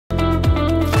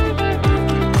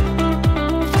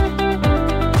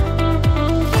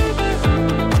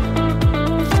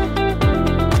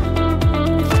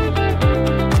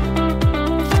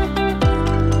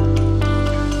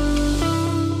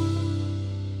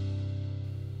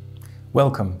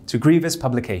Welcome to Grievous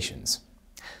Publications.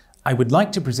 I would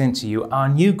like to present to you our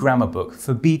new grammar book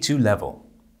for B2 level.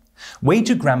 Way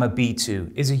to Grammar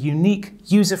B2 is a unique,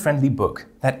 user-friendly book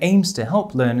that aims to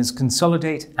help learners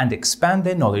consolidate and expand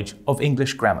their knowledge of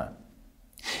English grammar.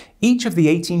 Each of the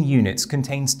 18 units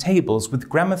contains tables with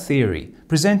grammar theory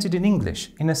presented in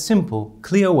English in a simple,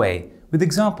 clear way with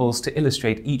examples to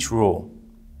illustrate each rule.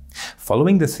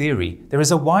 Following the theory, there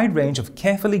is a wide range of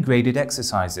carefully graded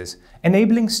exercises,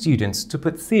 enabling students to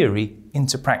put theory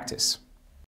into practice.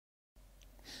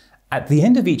 At the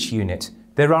end of each unit,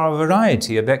 there are a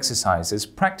variety of exercises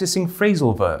practicing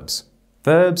phrasal verbs,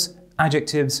 verbs,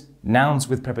 adjectives, nouns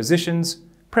with prepositions,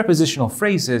 prepositional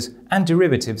phrases, and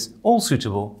derivatives, all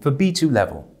suitable for B2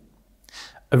 level.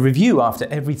 A review after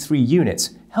every 3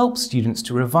 units helps students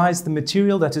to revise the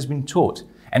material that has been taught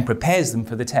and prepares them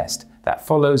for the test that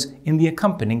follows in the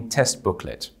accompanying test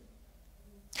booklet.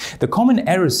 The Common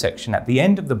Errors section at the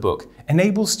end of the book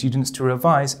enables students to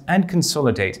revise and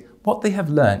consolidate what they have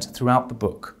learnt throughout the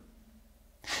book.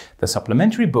 The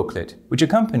supplementary booklet, which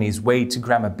accompanies Way to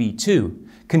Grammar B2,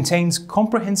 contains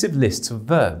comprehensive lists of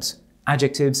verbs,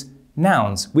 adjectives,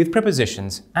 nouns with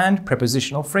prepositions and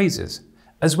prepositional phrases,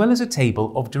 as well as a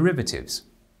table of derivatives.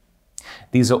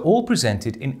 These are all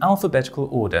presented in alphabetical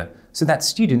order so that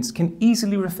students can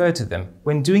easily refer to them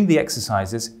when doing the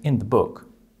exercises in the book.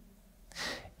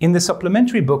 In the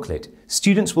supplementary booklet,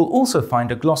 students will also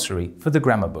find a glossary for the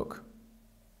grammar book.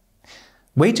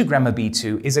 Way to Grammar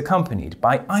B2 is accompanied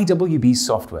by IWB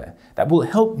software that will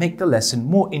help make the lesson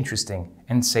more interesting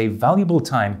and save valuable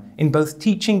time in both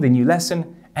teaching the new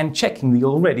lesson and checking the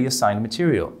already assigned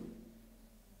material.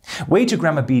 Way to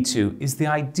Grammar B2 is the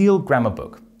ideal grammar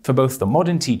book for both the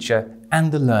modern teacher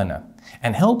and the learner,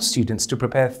 and helps students to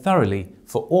prepare thoroughly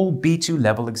for all B2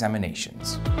 level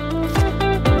examinations.